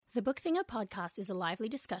The Book Thinger podcast is a lively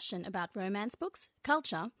discussion about romance books,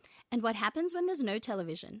 culture, and what happens when there's no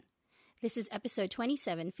television. This is episode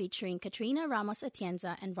 27 featuring Katrina, Ramos,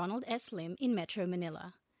 Atienza, and Ronald S. Lim in Metro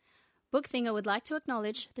Manila. Book Thinger would like to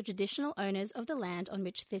acknowledge the traditional owners of the land on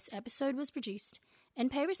which this episode was produced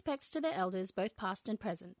and pay respects to their elders both past and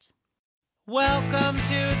present. Welcome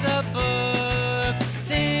to the Book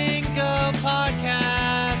Thinger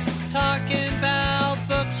podcast, talking about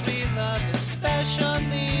books we love,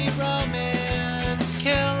 especially romance.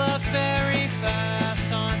 Kill a fairy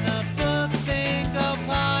fast on the Book Thinger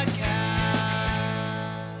podcast.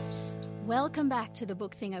 Welcome back to the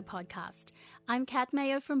Book Thinger podcast. I'm Kat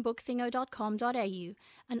Mayo from bookthinger.com.au,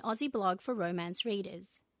 an Aussie blog for romance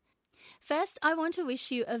readers. First, I want to wish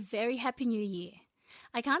you a very happy new year.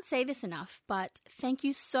 I can't say this enough, but thank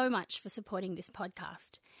you so much for supporting this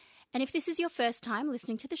podcast. And if this is your first time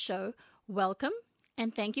listening to the show, welcome,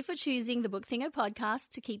 and thank you for choosing the Book Thinger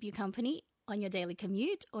podcast to keep you company on your daily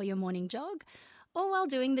commute or your morning jog or while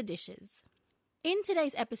doing the dishes. In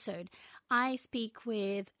today's episode, I speak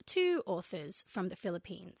with two authors from the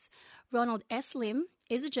Philippines. Ronald S. Lim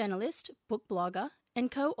is a journalist, book blogger, and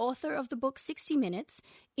co-author of the book 60 Minutes,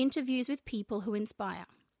 Interviews with People Who Inspire.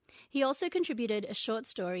 He also contributed a short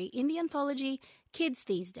story in the anthology Kids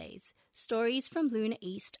These Days, Stories from Luna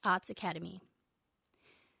East Arts Academy.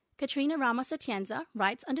 Katrina Ramos Atienza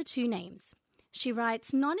writes under two names. She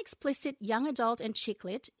writes non-explicit young adult and chick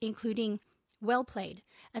lit, including Well Played,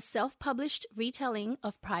 a self-published retelling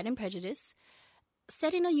of Pride and Prejudice,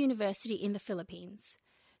 set in a university in the Philippines.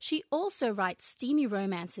 She also writes steamy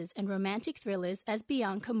romances and romantic thrillers as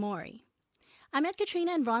Bianca Mori. I met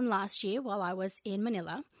Katrina and Ron last year while I was in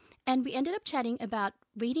Manila, and we ended up chatting about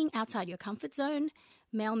reading outside your comfort zone,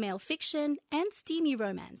 male fiction, and steamy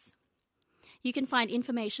romance. You can find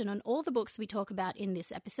information on all the books we talk about in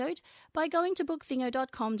this episode by going to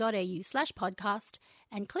bookthinger.com.au/podcast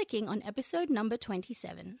and clicking on episode number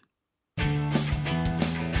 27.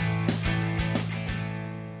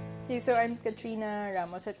 Okay, so I'm Katrina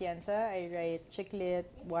Ramos Atienza. I write chick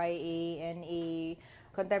lit, YA, NA,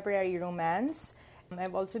 contemporary romance.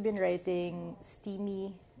 I've also been writing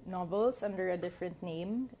steamy novels under a different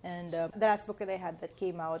name. And the last book that I had that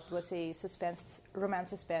came out was a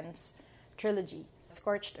romance suspense trilogy,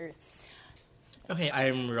 Scorched Earth. Okay,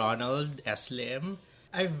 I'm Ronald S. Lim.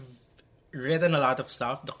 I've written a lot of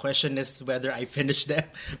stuff. The question is whether I finished them.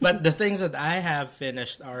 But the things that I have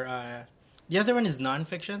finished are... the other one is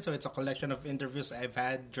nonfiction, so it's a collection of interviews I've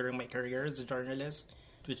had during my career as a journalist,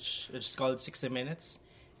 which is called 60 Minutes.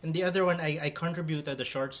 And the other one, I contributed a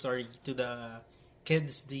short story to the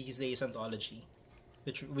Kids These Days anthology,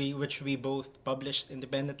 which we both published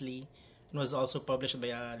independently and was also published by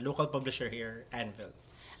a local publisher here, Anvil.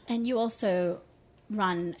 And you also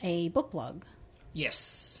run a book blog.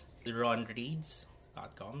 Yes,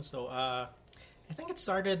 ronreads.com. So I think it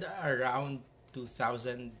started around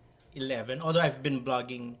 2011, although I've been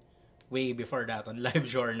blogging way before that on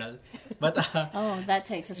LiveJournal. But oh, that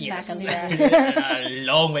takes us back a little. A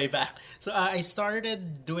long way back. So I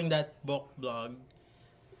started doing that book blog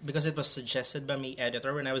because it was suggested by my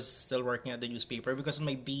editor when I was still working at the newspaper, because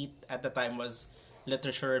my beat at the time was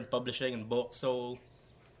literature and publishing and books. So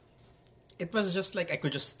it was just like I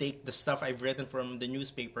could just take the stuff I've written from the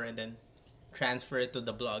newspaper and then transfer it to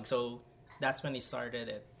the blog. So that's when I started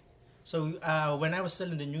it. So when I was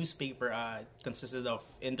still in the newspaper, it consisted of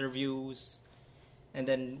interviews, and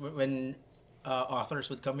then when authors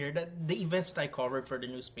would come here, the events that I covered for the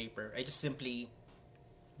newspaper, I just simply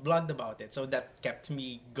blogged about it. So that kept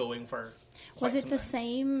me going for quite Was it some the time.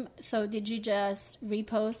 same? So did you just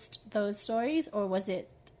repost those stories, or was it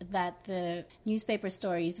that the newspaper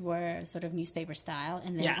stories were sort of newspaper style,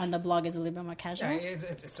 and then on the blog is a little bit more casual? Yeah,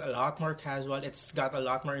 it's a lot more casual. It's got a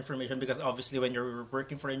lot more information because obviously when you're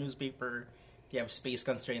working for a newspaper, you have space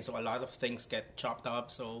constraints, so a lot of things get chopped up.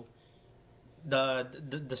 So the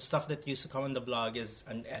stuff that used to come on the blog is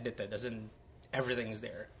unedited, as in everything is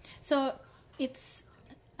there. So it's,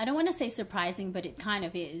 I don't want to say surprising, but it kind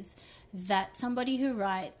of is, that somebody who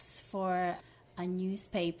writes for a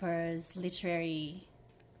newspaper's literary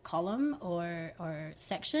column or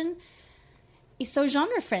section is so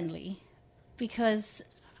genre friendly, because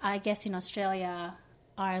I guess in Australia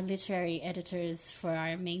our literary editors for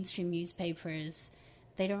our mainstream newspapers,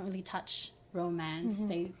 they don't really touch romance. Mm-hmm.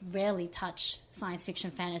 They rarely touch science fiction,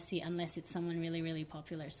 fantasy, unless it's someone really, really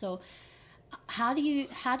popular. So how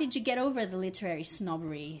did you get over the literary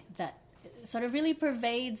snobbery that sort of really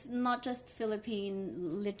pervades not just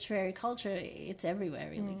Philippine literary culture, it's everywhere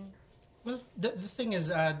really? Well, the thing is,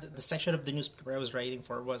 the section of the newspaper I was writing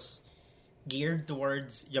for was geared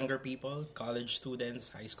towards younger people, college students,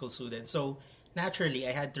 high school students. So naturally,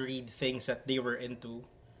 I had to read things that they were into,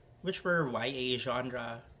 which were YA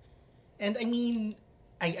genre. And I mean,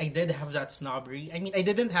 I did have that snobbery. I mean, I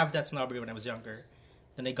didn't have that snobbery when I was younger.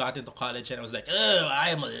 Then I got into college and I was like, oh,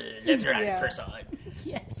 I'm a literary person.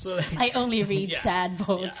 Yes. So, like, I only read yeah, sad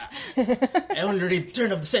books. yeah. I only read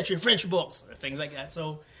turn of the century French books, or things like that.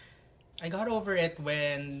 So I got over it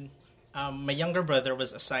when my younger brother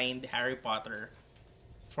was assigned Harry Potter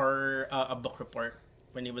for a book report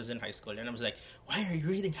when he was in high school. And I was like, why are you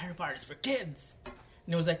reading Harry Potter? It's for kids.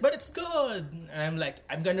 And he was like, but it's good. And I'm like,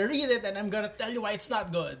 I'm going to read it and I'm going to tell you why it's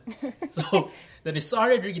not good. So then he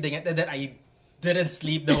started reading it and then I didn't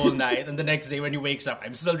sleep the whole night. And the next day when he wakes up,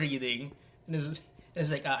 I'm still reading. And it's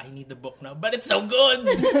like, I need the book now. But it's so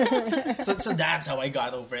good. so that's how I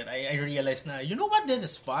got over it. I realized now, you know what? This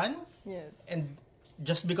is fun. Yeah. And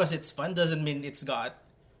just because it's fun doesn't mean it's got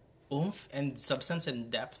oomph and substance and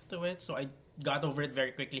depth to it. So I got over it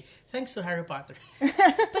very quickly thanks to Harry Potter.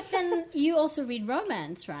 But then you also read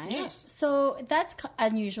romance, right? Yes. So that's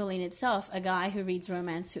unusual in itself, a guy who reads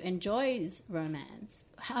romance, who enjoys romance.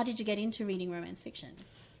 How did you get into reading romance fiction?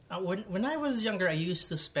 When I was younger, I used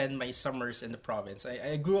to spend my summers in the province.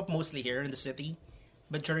 I grew up mostly here in the city,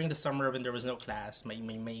 but during the summer when there was no class,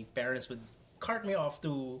 my parents would cart me off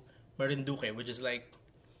to Marinduque, which is like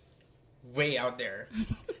way out there.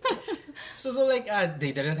 so like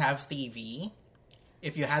they didn't have TV.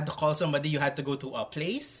 If you had to call somebody, you had to go to a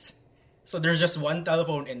place. So there's just one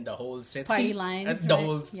telephone in the whole city. Party lines, the right?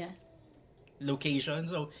 whole Yeah. location.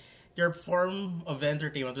 So your form of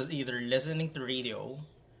entertainment was either listening to radio,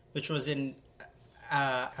 which was in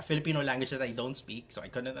a Filipino language that I don't speak, so I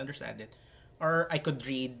couldn't understand it, or I could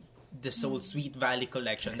read the Soul Sweet Valley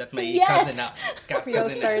collection that my cousin We all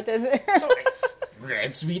started there. So I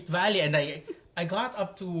read Sweet Valley, and I got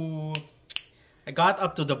up to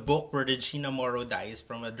the book where Regina Moro dies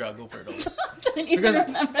from a drug overdose. Don't even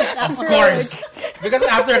remember that. Of course, because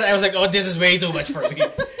after that I was like, oh, this is way too much for me.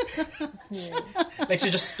 Yeah. Like she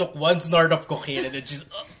just took one snort of cocaine and then she's,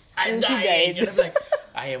 I'm And she dying. died. And I'm like,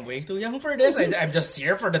 I am way too young for this. I'm just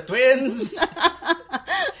here for the twins.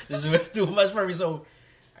 This is way too much for me. So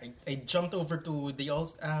I jumped over to the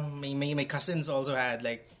old. My cousins also had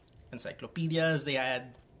like encyclopedias. They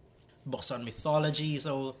had books on mythology.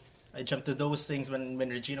 So I jumped to those things when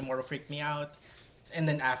Regina Moro freaked me out. And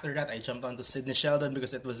then after that, I jumped onto Sidney Sheldon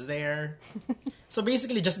because it was there. So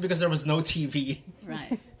basically, just because there was no TV,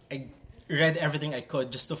 Right. I read everything I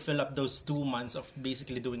could just to fill up those 2 months of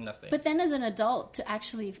basically doing nothing. But then as an adult, to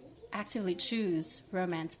actually actively choose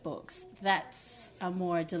romance books, that's a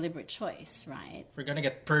more deliberate choice, right? We're gonna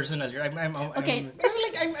get personal here. Okay.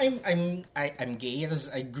 I'm gay because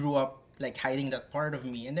I grew up like hiding that part of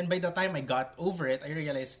me, and then by the time I got over it, I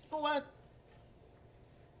realized, you know what?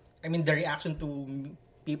 I mean, the reaction to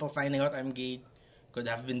people finding out I'm gay could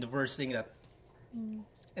have been the worst thing that,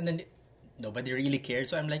 and then nobody really cared.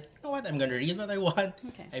 So I'm like, you know what? I'm gonna read what I want.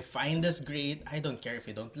 Okay. I find this great. I don't care if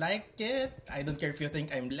you don't like it. I don't care if you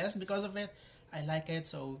think I'm less because of it. I like it,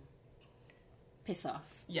 so Piss off.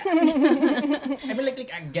 yeah. I mean,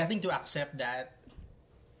 like getting to accept that,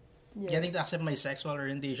 Yeah. getting to accept my sexual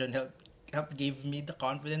orientation helped give me the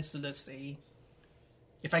confidence to, let's say,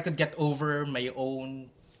 if I could get over my own.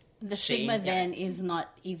 The Shame, stigma yeah. then is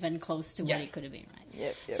not even close to Yeah. what it could have been, right?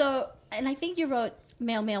 Yep. So, and I think you wrote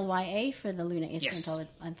Male YA for the Luna East Yes.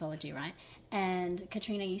 anthology, right? And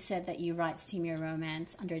Katrina, you said that you write steamier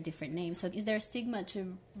romance under a different name. So is there a stigma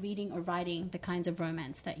to reading or writing the kinds of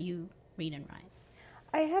romance that you read and write?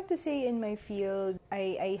 I have to say, in my field,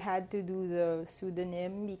 I had to do the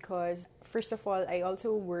pseudonym because, first of all, I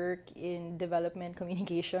also work in development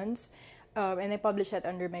communications, and I publish that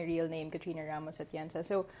under my real name, Katrina Ramos Atienza.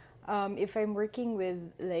 So, if I'm working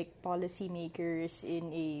with like policymakers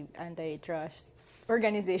in a antitrust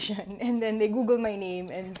organization, and then they Google my name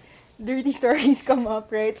and dirty stories come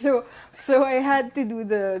up, right? So I had to do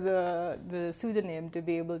the pseudonym to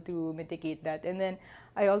be able to mitigate that. And then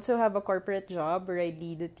I also have a corporate job where I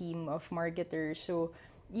lead a team of marketers. So,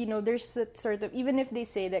 you know, there's that sort of, even if they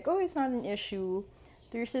say like, oh, it's not an issue,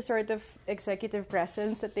 there's a sort of executive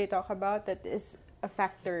presence that they talk about that is a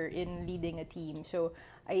factor in leading a team. So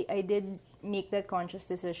I did make that conscious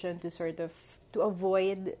decision to sort of to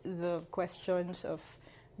avoid the questions of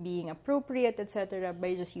being appropriate, etc.,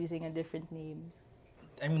 by just using a different name.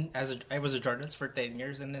 I mean, I was a journalist for 10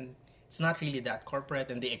 years, and then it's not really that corporate,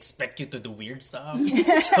 and they expect you to do weird stuff.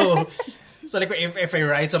 so like if I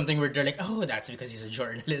write something where they're like, oh, that's because he's a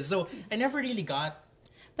journalist. So I never really got.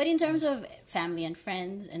 But in terms of family and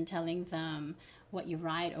friends and telling them what you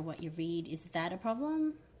write or what you read, is that a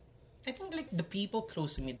problem? I think like the people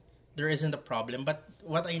close to me, there isn't a problem. But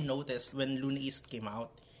what I noticed when Luna East came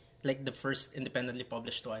out, like the first independently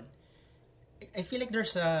published one, I feel like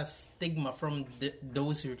there's a stigma from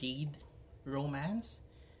those who read romance.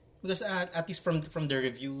 Because at least from the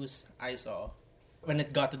reviews I saw, when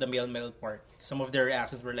it got to the male part, some of their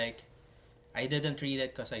reactions were like, I didn't read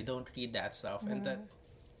it because I don't read that stuff. And that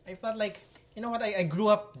I felt like, you know what, I grew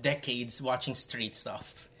up decades watching straight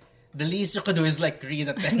stuff. The least you could do is like read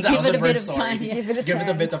a 10,000 word story. Give Give it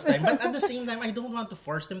a bit of time. But at the same time, I don't want to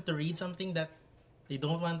force them to read something that they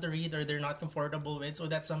don't want to read or they're not comfortable with. So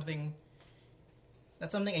that's something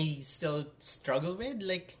I still struggle with.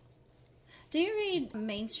 Like, do you read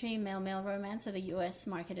mainstream male romance or the US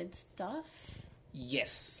marketed stuff?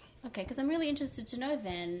 yes. Okay, because I'm really interested to know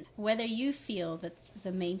then whether you feel that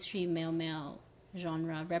the mainstream male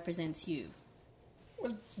genre represents you.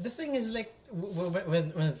 Well, the thing is, like,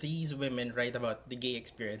 when these women write about the gay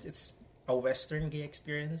experience, it's a Western gay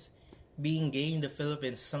experience. Being gay in the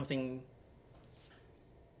Philippines is something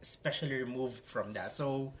especially removed from that.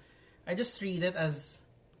 So I just read it as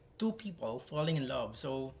two people falling in love.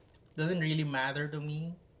 So it doesn't really matter to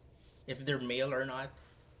me if they're male or not.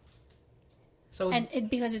 So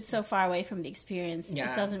Because it's so far away from the experience,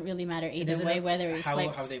 Yeah. it doesn't really matter either doesn't way, know whether it how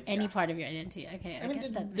reflects they- any yeah. part of your identity. Okay, I I mean, guess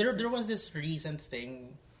that makes there sense. was this recent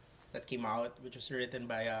thing that came out, which was written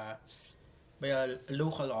by a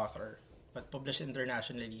local author, but published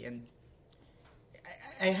internationally, and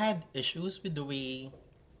I had issues with the way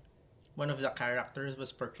one of the characters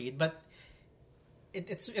was portrayed, but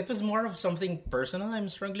it was more of something personal I'm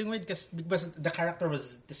struggling with because the character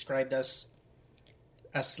was described as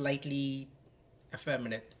slightly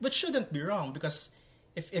effeminate, which shouldn't be wrong because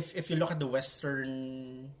if you look at the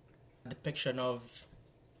Western depiction of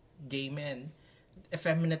gay men,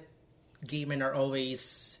 effeminate gay men are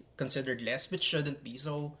always considered less, which shouldn't be.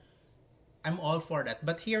 So I'm all for that.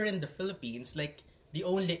 But here in the Philippines, like, the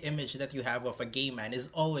only image that you have of a gay man is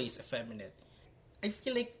always effeminate. I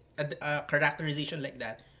feel like a characterization like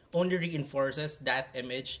that only reinforces that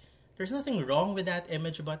image. There's nothing wrong with that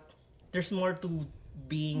image, but there's more to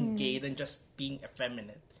being gay than just being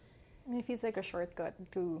effeminate. It feels like a shortcut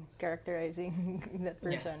to characterizing that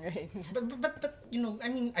person, right? But you know, I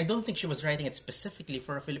mean, I don't think she was writing it specifically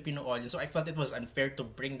for a Filipino audience, so I felt it was unfair to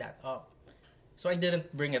bring that up. So I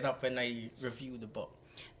didn't bring it up when I reviewed the book.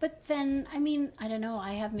 But then, I mean, I don't know,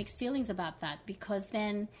 I have mixed feelings about that because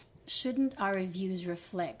then shouldn't our reviews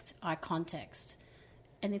reflect our context?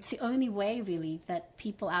 And it's the only way, really, that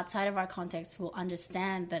people outside of our context will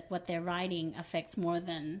understand that what they're writing affects more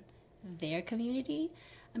than their community.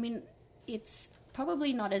 I mean, it's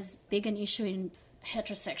probably not as big an issue in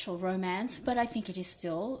heterosexual romance, but I think it is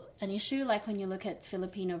still an issue. Like when you look at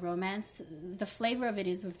Filipino romance, the flavor of it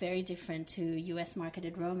is very different to US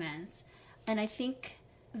marketed romance. And I think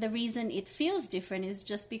the reason it feels different is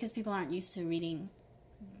just because people aren't used to reading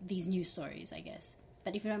these news stories, I guess.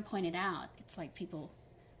 But if you don't point it out, it's like people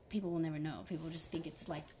will never know. People just think it's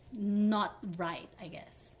like not right, I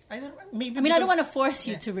guess. I don't want to force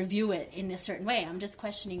you to review it in a certain way. I'm just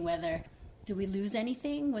questioning whether do we lose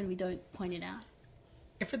anything when we don't point it out?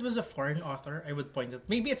 If it was a foreign author, I would point it.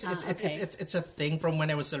 Maybe it's okay. it's a thing from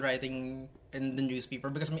when I was still writing in the newspaper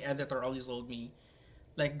because my editor always told me,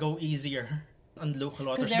 like, go easier on local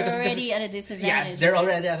authors because they're already at a disadvantage. Yeah, they're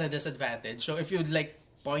already at a disadvantage. So if you like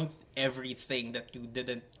point everything that you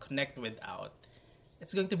didn't connect with out,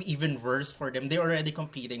 it's going to be even worse for them. They're already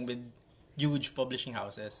competing with huge publishing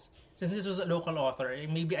houses. Since this was a local author,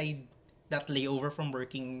 maybe that layover from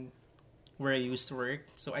working where I used to work.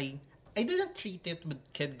 So I didn't treat it with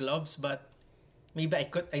kid gloves, but maybe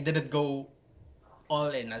I didn't go all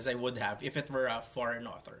in as I would have if it were a foreign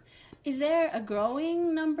author. Is there a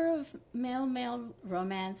growing number of male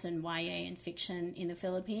romance and YA and fiction in the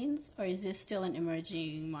Philippines, or is this still an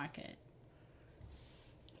emerging market?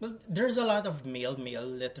 Well, there's a lot of male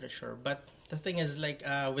literature, but the thing is, like,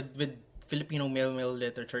 with Filipino male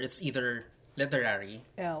literature, it's either literary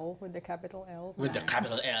L with the capital L. with the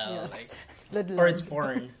capital L, Yes. like, or it's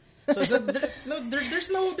porn. So there's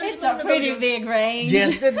no It's a pretty big range.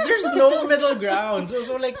 Yes, there's no middle ground.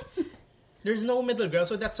 So like, there's no middle ground.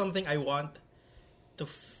 So that's something I want to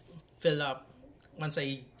fill up once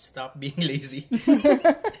I stop being lazy.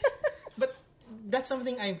 But that's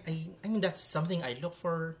something I mean, that's something I look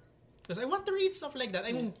for because I want to read stuff like that.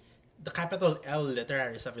 I mean, the capital L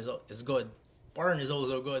literary stuff is good. Porn is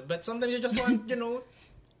also good. But sometimes you just want,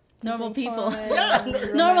 Normal people. Fun,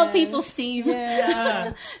 Normal romance. people steam.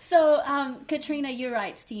 Yeah. So, Katrina, you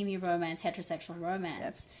write steamy romance, heterosexual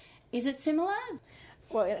romance. Yep. Is it similar?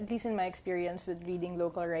 Well, at least in my experience with reading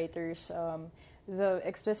local writers, the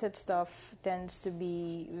explicit stuff tends to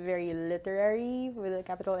be very literary with a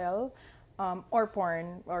capital L, or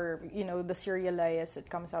porn, or the serialized that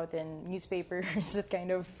comes out in newspapers, that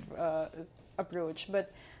kind of approach.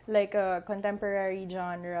 But like a contemporary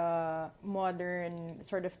genre, modern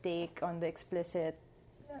sort of take on the explicit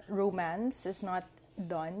romance is not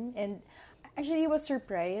done. And actually, I was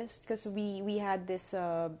surprised because we had this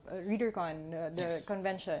ReaderCon, the Yes.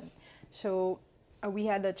 convention. So we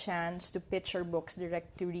had a chance to pitch our books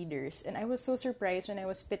direct to readers. And I was so surprised when I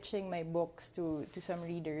was pitching my books to some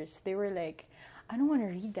readers. They were like, I don't want to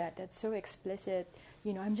read that. That's so explicit.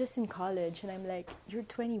 I'm just in college. And I'm like, you're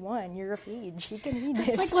 21. You're of age. You can read this.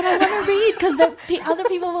 It's like what I want to read because the other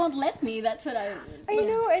people won't let me. That's what I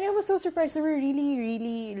know, and I was so surprised. They were really,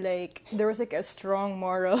 really there was like a strong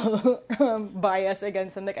moral bias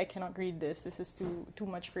against them. Like, I cannot read this. This is too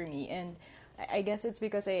much for me. And I guess it's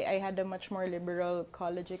because I had a much more liberal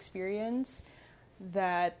college experience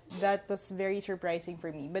that was very surprising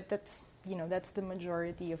for me. But that's the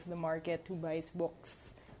majority of the market who buys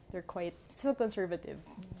books. They're quite still conservative.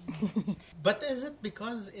 But is it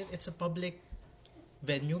because it's a public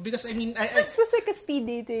venue? Because I mean, It was like a speed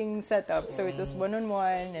dating setup. So it was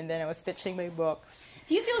one-on-one, and then I was pitching my books.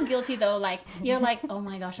 Do you feel guilty though? Like you're like, oh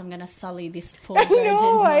my gosh, I'm gonna sully this poor I virgin's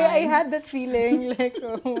know, mind. I had that feeling like,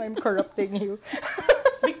 oh, I'm corrupting you.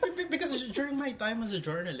 because during my time as a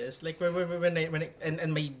journalist, like when I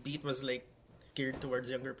and my beat was like geared towards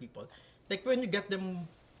younger people. Like when you get them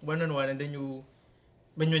one-on-one, and then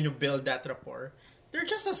when you build that rapport, they're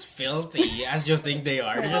just as filthy as you think they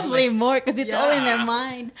are. They're just Probably like, more because it's all in their Yeah.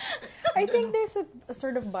 mind. I think there's a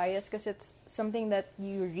sort of bias because it's something that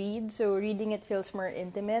you read, so reading it feels more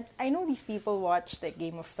intimate. I know these people watch like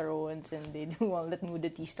Game of Thrones and they do all that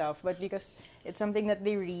nudity stuff, but because it's something that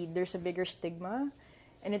they read, there's a bigger stigma,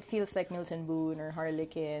 and it feels like Mills and Boone or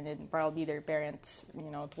Harlequin, and probably their parents,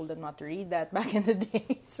 told them not to read that back in the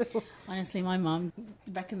day. So Honestly, my mom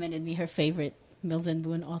recommended me her favorite Mills and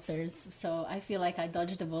Boone authors, so I feel like I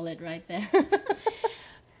dodged a bullet right there.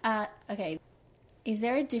 Okay. Is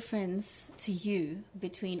there a difference to you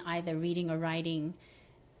between either reading or writing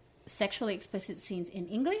sexually explicit scenes in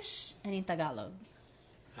English and in Tagalog?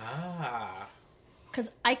 Because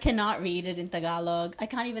I cannot read it in Tagalog. I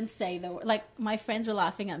can't even say the word. Like, my friends were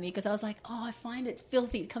laughing at me because I was like, oh, I find it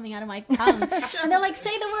filthy coming out of my tongue. And they're like,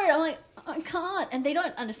 say the word. I'm like, I can't. And they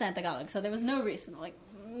don't understand Tagalog, so there was no reason. I'm like,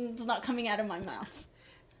 it's not coming out of my mouth.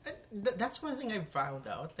 That's one thing I found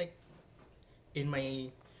out, like, in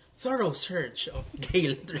my thorough search of gay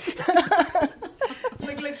literature.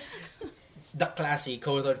 like the classy,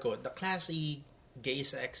 quote unquote, the classy gay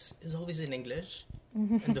sex is always in English,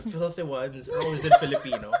 and the filthy ones are always in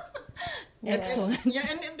Filipino. Excellent.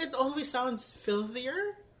 And it always sounds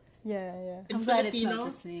filthier yeah. in I'm glad it's Filipino.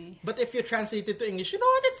 not just me. But if you translate it to English, you know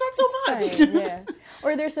what? It's not so much. Fine, yeah.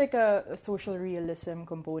 Or there's like a social realism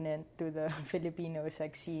component to the Filipino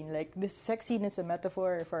sex scene. Like, this sex scene is a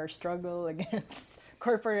metaphor for our struggle against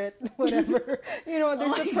corporate whatever. There's Oh that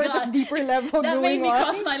my sort God. of deeper level That going made me on.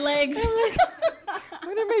 cross my legs.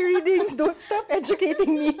 What are my readings? Don't stop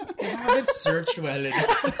educating me. You haven't searched well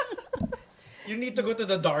enough. You need to go to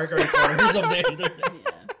the darker corners of the internet.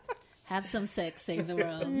 Yeah. Have some sex, save the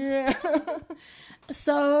world. Yeah.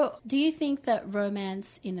 So, do you think that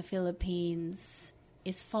romance in the Philippines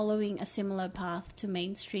is following a similar path to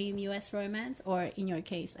mainstream US romance? Or, in your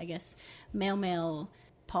case, I guess, male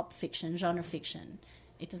pop fiction, genre fiction?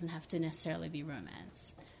 It doesn't have to necessarily be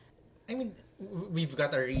romance. I mean, we've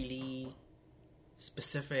got a really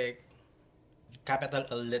specific capital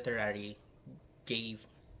L literary gay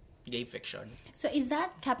fiction. So is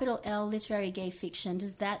that capital L literary gay fiction,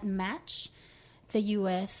 does that match the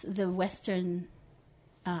US, the Western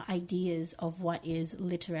ideas of what is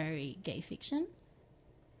literary gay fiction?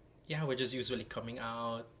 Yeah, which is usually coming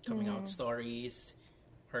out stories,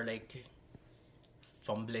 or like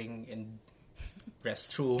fumbling in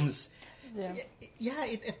restrooms. Yeah. So, yeah,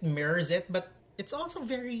 it mirrors it, but it's also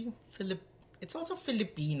very it's also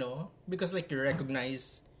Filipino, because like you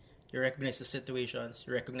recognize the situations,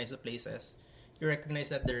 you recognize the places, you recognize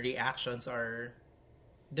that the reactions are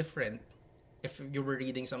different if you were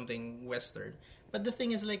reading something Western. But the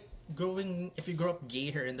thing is, like, if you grow up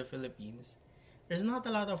gay here in the Philippines, there's not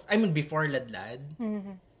a lot of, I mean, before Ladlad,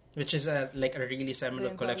 which is like a really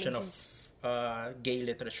seminal collection of gay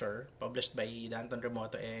literature published by Danton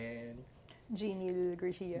Remoto and Janelle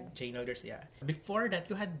Garcia. Before that,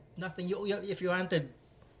 you had nothing. You if you wanted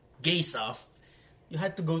gay stuff, you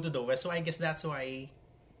had to go to the West. So I guess that's why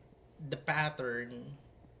the pattern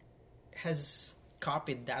has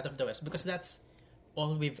copied that of the West, because that's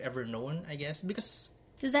all we've ever known, I guess. Because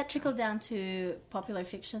Does that trickle down to popular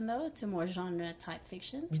fiction, though? To more genre-type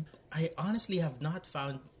fiction? I honestly have not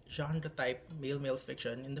found genre-type male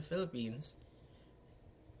fiction in the Philippines.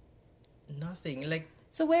 Nothing. Like,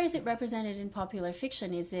 so where is it represented in popular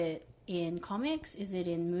fiction? Is it in comics? Is it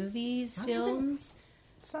in movies, films?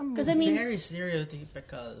 Because very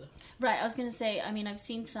stereotypical. Right, I was going to say, I mean, I've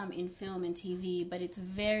seen some in film and TV, but it's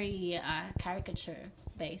very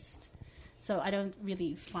caricature-based. So I don't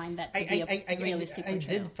really find that to be a realistic portrayal.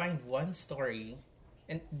 I did find one story,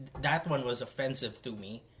 and that one was offensive to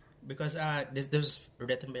me, because this was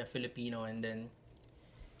written by a Filipino, and then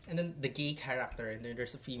the gay character, and then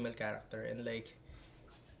there's a female character, and like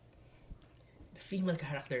the female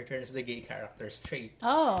character turns the gay character straight.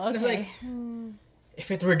 Oh, okay. And it's like, if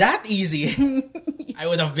it were that easy, I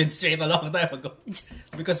would have been straight a long time ago,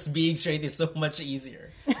 because being straight is so much easier.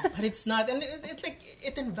 But it's not, and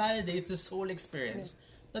it invalidates this whole experience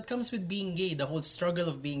that comes with being gay. The whole struggle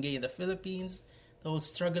of being gay in the Philippines, the whole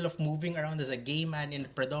struggle of moving around as a gay man in a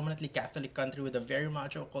predominantly Catholic country with a very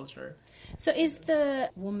macho culture. So is the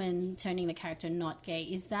woman turning the character not gay?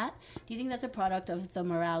 Do you think that's a product of the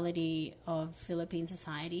morality of Philippine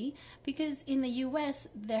society? Because in the US,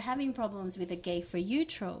 they're having problems with the gay for you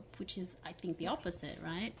trope, which is, I think, the opposite,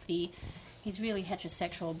 right? He's really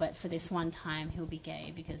heterosexual, but for this one time, he'll be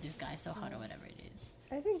gay because this guy's so hot or whatever it is.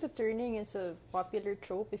 I think the turning is a popular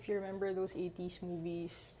trope. If you remember those 80s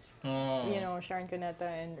movies, you know, Sharon Cuneta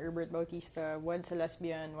and Herbert Bautista, one's a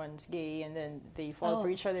lesbian, one's gay, and then they fall for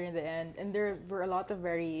each other in the end. And there were a lot of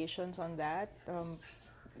variations on that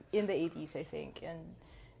in the 80s, I think. And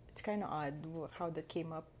it's kind of odd how that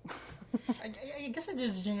came up. I guess it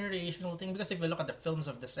is a generational thing, because if you look at the films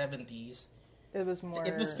of the 70s, it was more...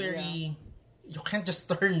 It was very... Yeah. You can't just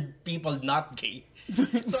turn people not gay. So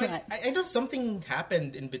right. I know something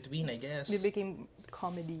happened in between, I guess. They became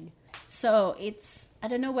comedy. So I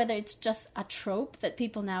don't know whether it's just a trope that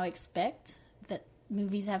people now expect that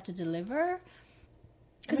movies have to deliver.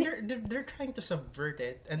 I mean, they're trying to subvert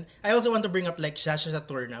it. And I also want to bring up like Shasha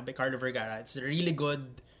Saturna by Carlo Vergara. It's a really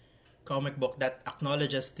good comic book that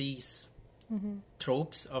acknowledges these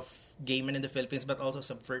tropes of gay men in the Philippines, but also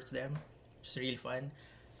subverts them. Which is really fun.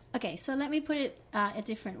 Okay, so let me put it a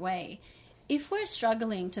different way. If we're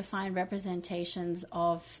struggling to find representations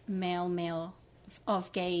of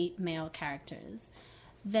gay male characters,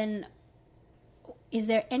 then is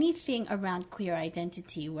there anything around queer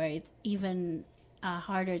identity where it's even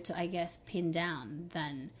harder to, I guess, pin down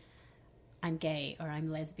than I'm gay or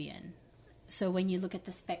I'm lesbian? So when you look at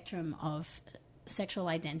the spectrum of sexual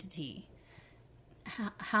identity,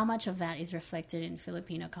 how much of that is reflected in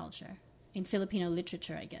Filipino culture? In Filipino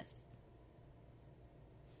literature, I guess.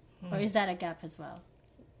 Or is that a gap as well?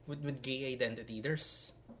 With gay identity,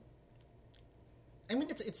 there's... I mean,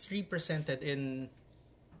 it's represented in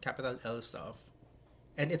capital L stuff.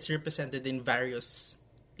 And it's represented in various...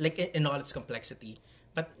 Like, in all its complexity.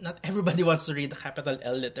 But not everybody wants to read the capital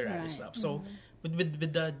L literary stuff. So,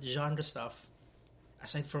 with the genre stuff,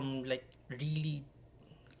 aside from, like, really...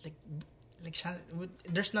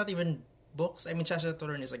 there's not even... books. I mean, Shasha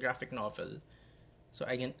Turon is a graphic novel. So,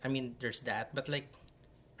 I mean, there's that. But, like,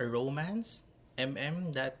 a romance,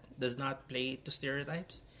 that does not play to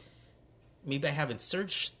stereotypes. Maybe I haven't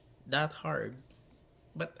searched that hard.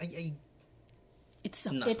 But it's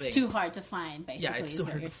too hard to find, basically. Yeah, it's too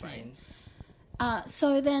hard to find.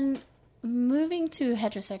 So then, moving to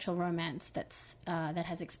heterosexual romance that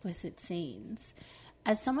has explicit scenes...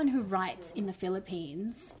 As someone who writes in the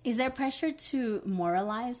Philippines, is there pressure to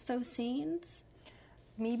moralize those scenes?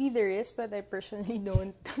 Maybe there is, but I personally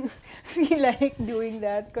don't feel like doing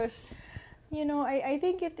that because, you know, I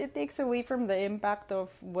think it takes away from the impact of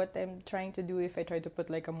what I'm trying to do if I try to put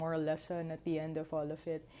like a moral lesson at the end of all of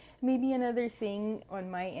it. Maybe another thing on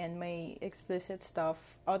my end, my explicit stuff,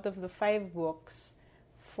 out of the 5 books,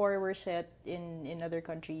 4 were set in other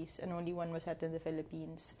countries and only 1 was set in the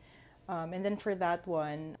Philippines. And then for that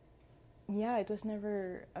one, yeah, it was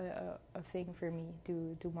never a thing for me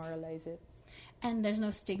to moralize it. And there's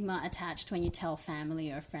no stigma attached when you tell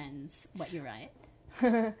family or friends what you write?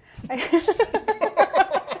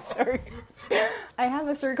 Sorry. I have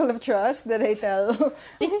a circle of trust that I tell.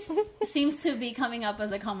 This seems to be coming up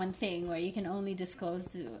as a common thing where you can only disclose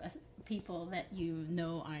to people that you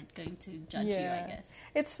know aren't going to judge you, I guess.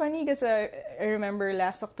 It's funny because I remember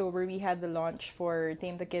last October we had the launch for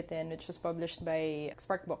Tame the Kitten, which was published by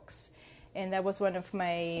Spark Books. And that was one of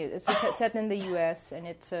my... It's set in the US, and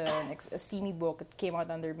it's a steamy book. It came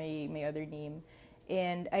out under my other name.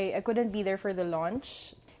 And I couldn't be there for the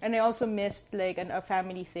launch. And I also missed like a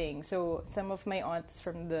family thing. So some of my aunts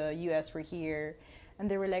from the US were here. And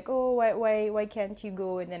they were like, oh, why can't you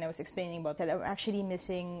go? And then I was explaining about that. I'm actually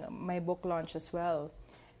missing my book launch as well.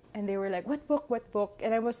 And they were like, what book?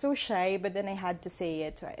 And I was so shy, but then I had to say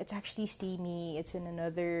it. So it's actually Steamy. It's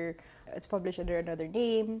published under another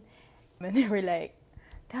name. And they were like,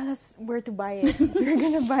 tell us where to buy it. We're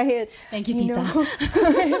gonna buy it. Thank you, Tita.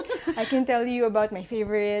 I can tell you about my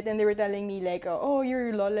favorite. And they were telling me like, oh,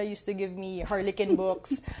 your Lola used to give me Harlequin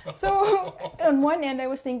books. So on one end, I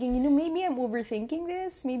was thinking, maybe I'm overthinking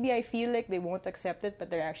this. Maybe I feel like they won't accept it, but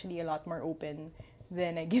they're actually a lot more open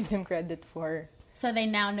than I give them credit for. So they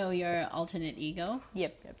now know your alternate ego?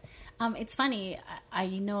 Yep. It's funny. I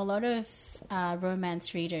know a lot of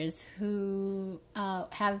romance readers who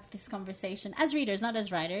have this conversation as readers, not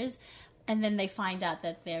as writers, and then they find out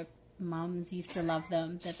that their moms used to love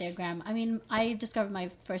them, that their I discovered my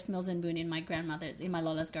first Mills and Boon in my grandmother's, in my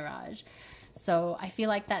Lola's garage. So I feel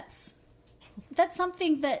like that's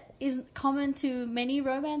something that is common to many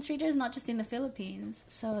romance readers, not just in the Philippines.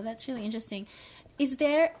 So that's really interesting. Is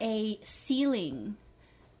there a ceiling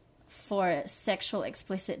for sexual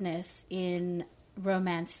explicitness in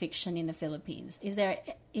romance fiction in the Philippines? Is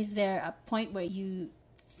there a point where you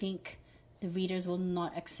think the readers will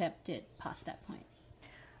not accept it past that point?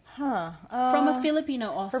 From a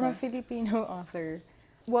Filipino author.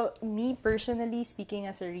 Well, me personally, speaking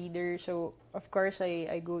as a reader, so of course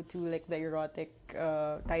I go to like the erotic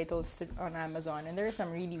titles on Amazon, and there are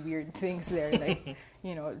some really weird things there, like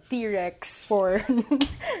T-Rex porn.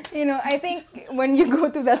 I think when you go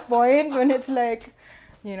to that point when it's like,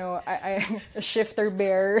 a shifter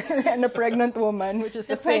bear and a pregnant woman, which is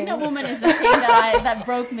the pregnant woman is the thing that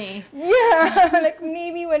broke me. Yeah, like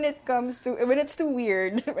maybe when it's too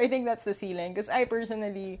weird, I think that's the ceiling. Because I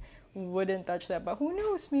personally wouldn't touch that, but who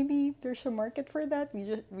knows? Maybe there's a market for that.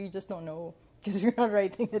 We just don't know because we're not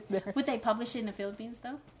writing it there. Would they publish it in the Philippines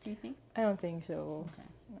though? Do you think? I don't think so. Okay.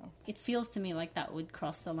 No. It feels to me like that would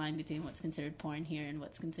cross the line between what's considered porn here and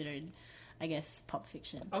what's considered, I guess, pulp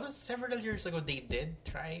fiction. Although several years ago they did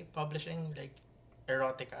try publishing like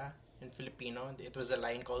erotica in Filipino. It was a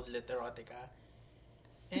line called Lit Erotica.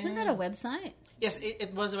 Isn't that a website? Yes,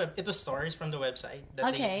 it was it was stories from the website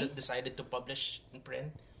that they decided to publish in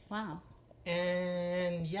print. Wow.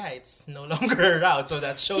 And yeah, it's no longer around, so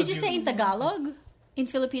that shows you. Did you say in Tagalog? In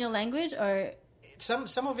Filipino language? Or some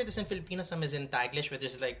of it is in Filipino, some is in Taglish, which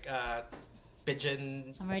is like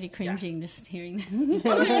pidgin. I'm already cringing just hearing this.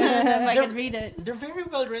 Well, I don't know if I can read it. They're very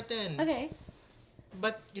well written. Okay.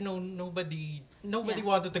 But nobody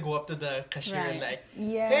wanted to go up to the cashier and like,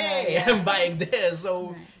 hey, I'm buying this.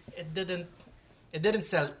 So it didn't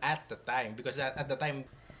sell at the time, because at the time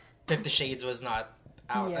 50 Shades was not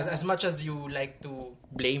out. As much as you like to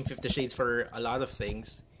blame 50 Shades for a lot of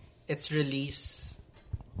things, its release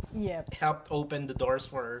helped open the doors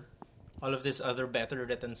for all of this other better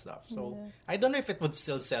written stuff. So I don't know if it would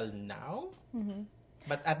still sell now. Mm-hmm.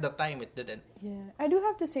 But at the time, it didn't. Yeah. I do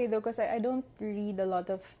have to say, though, because I don't read a lot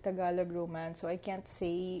of Tagalog romance, so I can't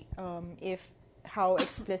say how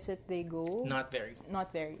explicit they go. Not very.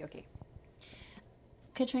 Okay.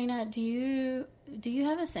 Katrina, do you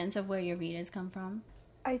have a sense of where your readers come from?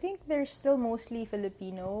 I think they're still mostly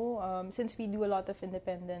Filipino. Since we do a lot of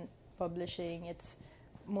independent publishing, it's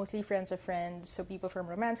mostly friends of friends, so people from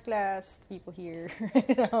romance class, people here,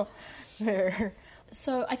 there.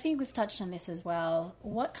 So I think we've touched on this as well.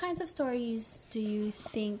 What kinds of stories do you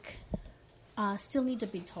think still need to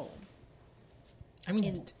be told? I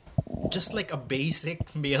mean, just like a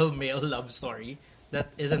basic male love story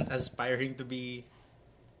that isn't aspiring to be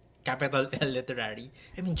capital L literary.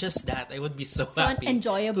 I mean, just that. I would be so happy an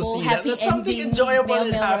enjoyable, to see happy that. Something ending, enjoyable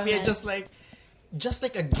and happy. romance. Just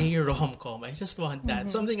like a gay rom-com. I just want that. Mm-hmm.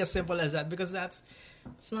 Something as simple as that, because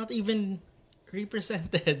it's not even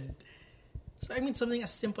represented. So, I mean, something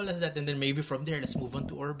as simple as that, and then maybe from there, let's move on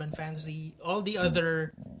to urban fantasy. All the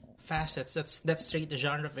other facets that's straight to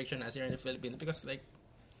genre fiction as here in the Philippines, because, like,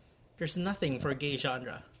 there's nothing for gay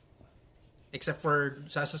genre. Except for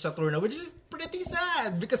Sasa Saturna, which is pretty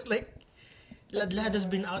sad, because, like, Ladlad has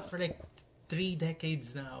been out for, like, 3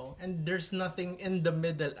 decades now, and there's nothing in the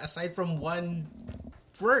middle aside from one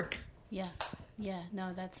work. Yeah.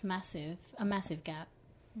 No, that's massive. A massive gap.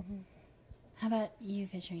 Mm-hmm. How about you,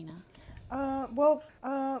 Katrina?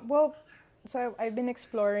 So I've been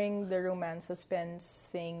exploring the romance suspense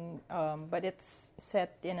thing, but it's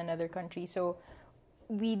set in another country. So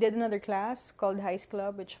we did another class called Heist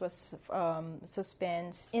Club, which was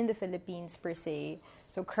suspense in the Philippines per se.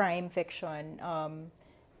 So crime fiction.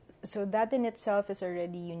 So that in itself is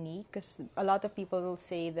already unique, because a lot of people will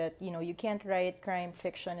say that, you can't write crime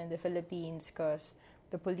fiction in the Philippines because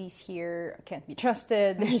the police here can't be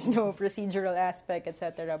trusted, there's no procedural aspect,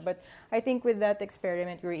 etc. But I think with that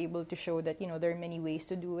experiment, we were able to show that, there are many ways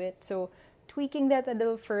to do it. So tweaking that a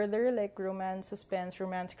little further, like romance, suspense,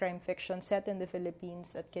 romance, crime fiction set in the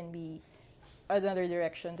Philippines, that can be another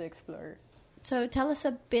direction to explore. So tell us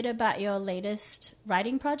a bit about your latest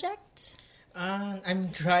writing project.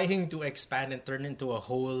 I'm trying to expand and turn into a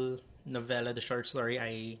whole novella, the short story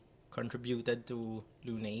I contributed to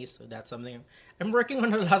Lune. So that's something I'm working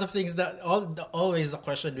on. A lot of things that always the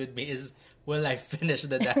question with me is, will I finish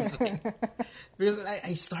the damn thing? Because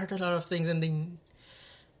I start a lot of things and then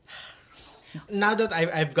now that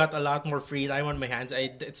I've got a lot more free time on my hands,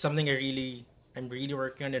 it's something I'm really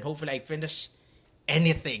working on, and hopefully I finish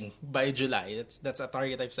anything by July. That's a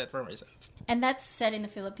target I've set for myself. And that's set in the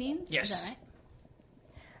Philippines? Yes. Is that right?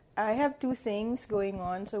 I have two things going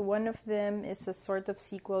on. So one of them is a sort of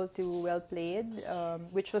sequel to Well Played,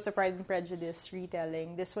 which was a Pride and Prejudice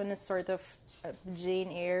retelling. This one is sort of a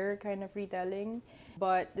Jane Eyre kind of retelling,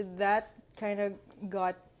 but that kind of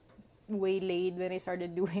got waylaid when I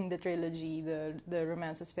started doing the trilogy, the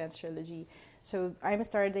romance suspense trilogy. So I'm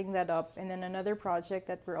starting that up, and then another project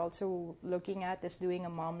that we're also looking at is doing a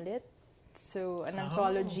momlet, so an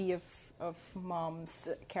anthology of moms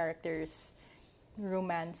characters,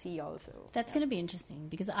 romancy also. That's going to be interesting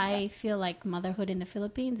because I feel like motherhood in the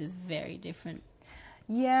Philippines is very different.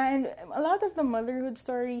 Yeah, and a lot of the motherhood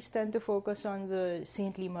stories tend to focus on the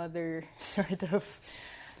saintly mother sort of.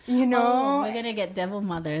 Oh, we're gonna get devil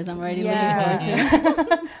mothers. I'm already looking forward to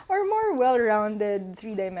it. Or more well-rounded,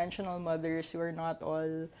 three-dimensional mothers who are not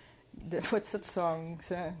all what's that song?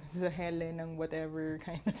 Sa Helen ng whatever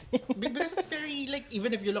kind of thing. Because it's very, like,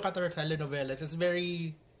 even if you look at our telenovelas, it's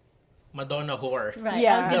very Madonna whore. Right.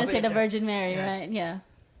 Yeah. I was gonna say the Virgin Mary, right? Yeah.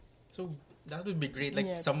 So that would be great.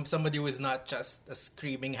 Like somebody who is not just a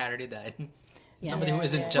screaming Harry Dan. Yeah. Somebody who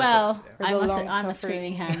isn't just I'm a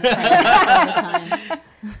screaming Harry all the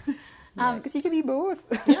time. Because you can be both.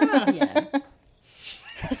 Yeah.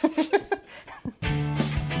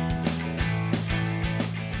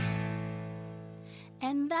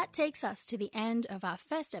 And that takes us to the end of our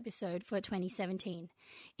first episode for 2017.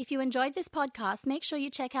 If you enjoyed this podcast, make sure you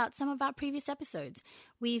check out some of our previous episodes.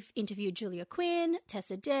 We've interviewed Julia Quinn,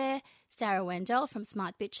 Tessa Dare, Sarah Wendell from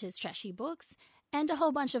Smart Bitches Trashy Books, and a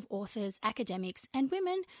whole bunch of authors, academics, and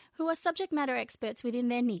women who are subject matter experts within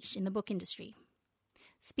their niche in the book industry.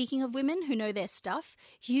 Speaking of women who know their stuff,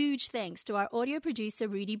 huge thanks to our audio producer,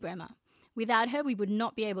 Rudy Bremer. Without her, we would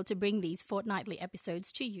not be able to bring these fortnightly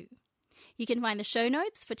episodes to you. You can find the show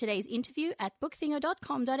notes for today's interview at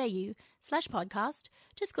bookthingo.com.au/podcast.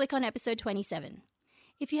 Just click on episode 27.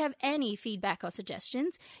 If you have any feedback or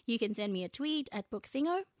suggestions, you can send me a tweet at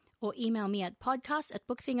bookthingo, or email me at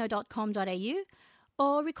podcast@bookthingo.com.au,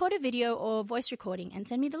 or record a video or voice recording and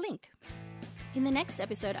send me the link. In the next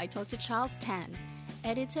episode, I talk to Charles Tan,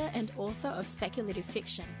 editor and author of speculative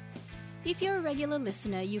fiction. If you're a regular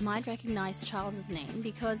listener, you might recognize Charles's name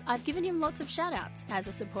because I've given him lots of shout-outs as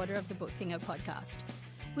a supporter of the Book Thingo podcast.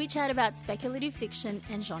 We chat about speculative fiction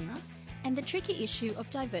and genre and the tricky issue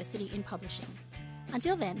of diversity in publishing.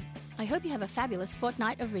 Until then, I hope you have a fabulous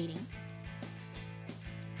fortnight of reading.